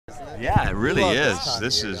Yeah, it really is.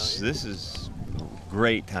 This This is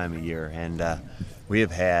great time of year, and we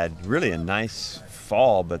have had really a nice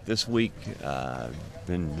fall, but this week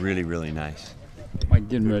been really nice. Mike,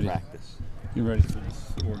 getting Good ready. practice. Getting ready for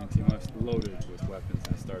this Oregon team. It's loaded with weapons,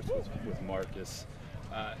 and it starts with Marcus.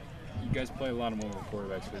 You guys play a lot of mobile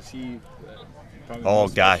quarterbacks. Was he? Probably the Oh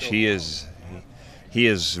most gosh, special? he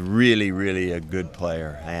is really a good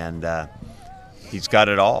player, and he's got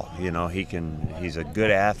it all. You know, he's a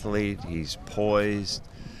good athlete. He's poised.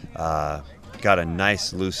 Got a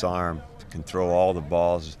nice loose arm. Can throw all the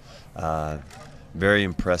balls. Very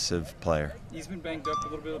impressive player. He's been banged up a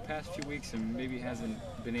little bit the past few weeks, and maybe hasn't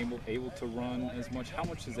been able to run as much. How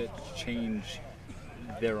much does that change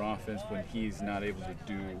their offense when he's not able to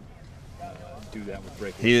do that with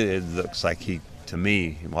breakaway? It looks like to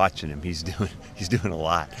me, watching him, he's doing a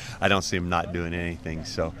lot. I don't see him not doing anything.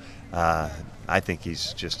 So I think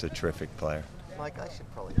he's just a terrific player. Mike, I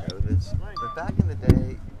should probably know this, but back in the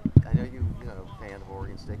day, I know you a fan of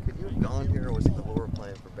Oregon State. Could you have gone here, or was it the lure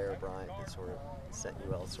playing for Bear Bryant that sort of sent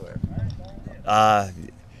you elsewhere? I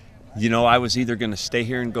was either going to stay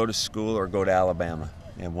here and go to school or go to Alabama,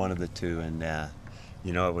 and one of the two. And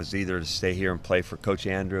it was either to stay here and play for Coach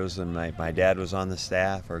Andrews, and my dad was on the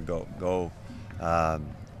staff, or go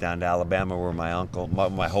down to Alabama where my uncle,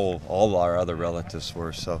 all our other relatives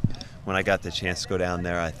were. So when I got the chance to go down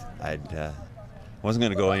there, I wasn't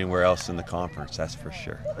going to go anywhere else in the conference, that's for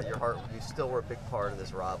sure. But you still were a big part of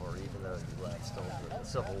this rivalry, even though you left, still the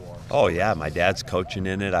Civil War. Oh yeah, my dad's coaching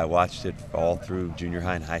in it. I watched it all through junior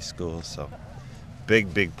high and high school. So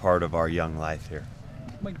big part of our young life here.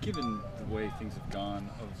 Mike, given the way things have gone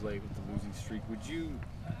of late with the losing streak, would you,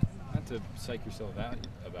 not to psych yourself out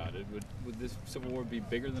about it, would this Civil War be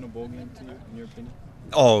bigger than a bowl game to you, in your opinion?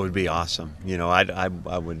 Oh, it would be awesome. I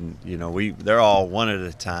wouldn't. They're all one at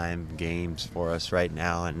a time games for us right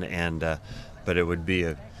now, but it would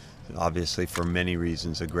be obviously for many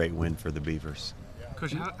reasons a great win for the Beavers.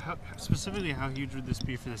 Coach, specifically, how huge would this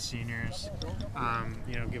be for the seniors?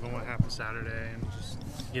 Given what happened Saturday, and just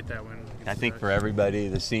get that win. I think for everybody,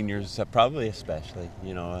 the seniors probably especially.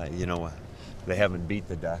 They haven't beat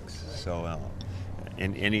the Ducks, so.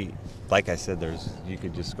 Like I said, you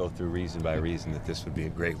could just go through reason by reason that this would be a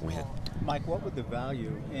great win. Mike, what would the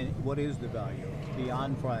value, and what is the value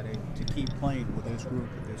beyond Friday to keep playing with this group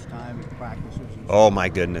at this time and practices? Oh my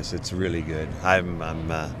goodness, it's really good. I'm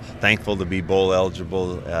thankful to be bowl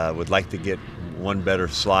eligible. Would like to get one better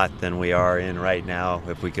slot than we are in right now.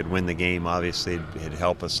 If we could win the game, obviously it'd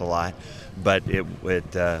help us a lot. But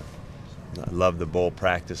I love the bowl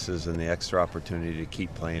practices and the extra opportunity to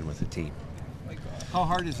keep playing with the team. How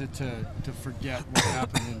hard is it to forget what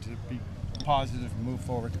happened and to be positive and move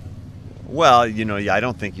forward? Well, I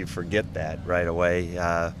don't think you forget that right away.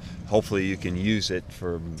 Hopefully you can use it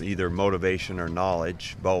for either motivation or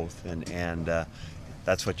knowledge, both, and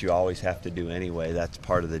that's what you always have to do anyway. That's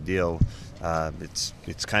part of the deal.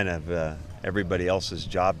 It's kind of everybody else's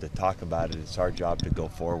job to talk about it. It's our job to go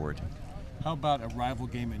forward. How about a rival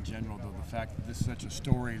game in general, though, the fact that this is such a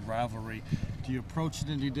storied rivalry? Do you approach it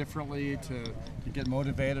any differently to get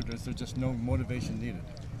motivated, or is there just no motivation needed?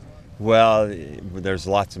 Well, there's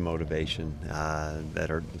lots of motivation that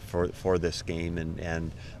are for this game,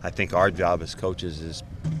 and I think our job as coaches is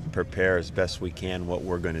prepare as best we can what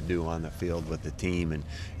we're going to do on the field with the team and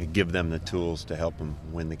give them the tools to help them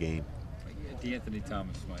win the game. D'Anthony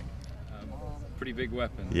Thomas, Mike, pretty big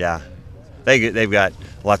weapon. Yeah. They've got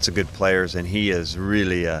lots of good players, and he is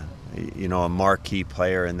really a marquee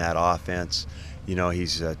player in that offense.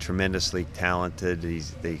 He's tremendously talented.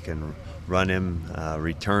 They can run him,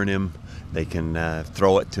 return him, they can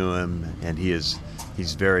throw it to him, and he's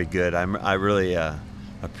very good. I really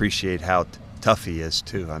appreciate how tough he is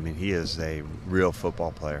too. I mean, he is a real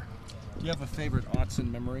football player. Do you have a favorite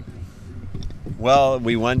Autzen memory? Well,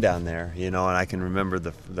 we won down there, and I can remember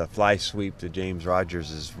the fly sweep to James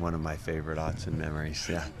Rogers is one of my favorite Autzen memories.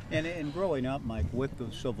 Yeah. And growing up, Mike, with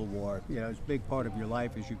the Civil War, it's a big part of your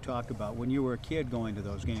life, as you talked about. When you were a kid going to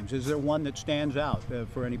those games, is there one that stands out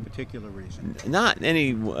for any particular reason? Not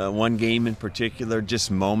any one game in particular, just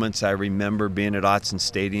moments. I remember being at Autzen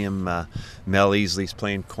Stadium. Mel Easley's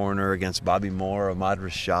playing corner against Bobby Moore, Ahmad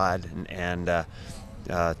Rashad, and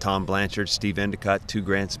Tom Blanchard, Steve Endicott, two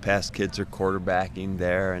Grants Pass kids are quarterbacking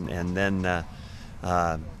there, and then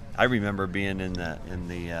I remember being in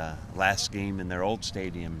the last game in their old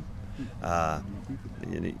stadium. It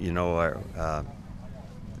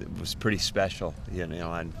was pretty special,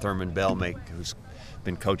 and Thurman Bell who's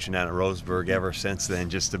been coaching out at Roseburg ever since then,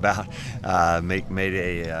 just about made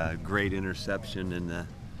a great interception in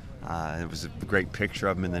It was a great picture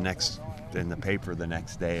of him in the paper the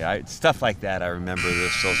next day. Stuff like that, I remember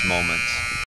those moments.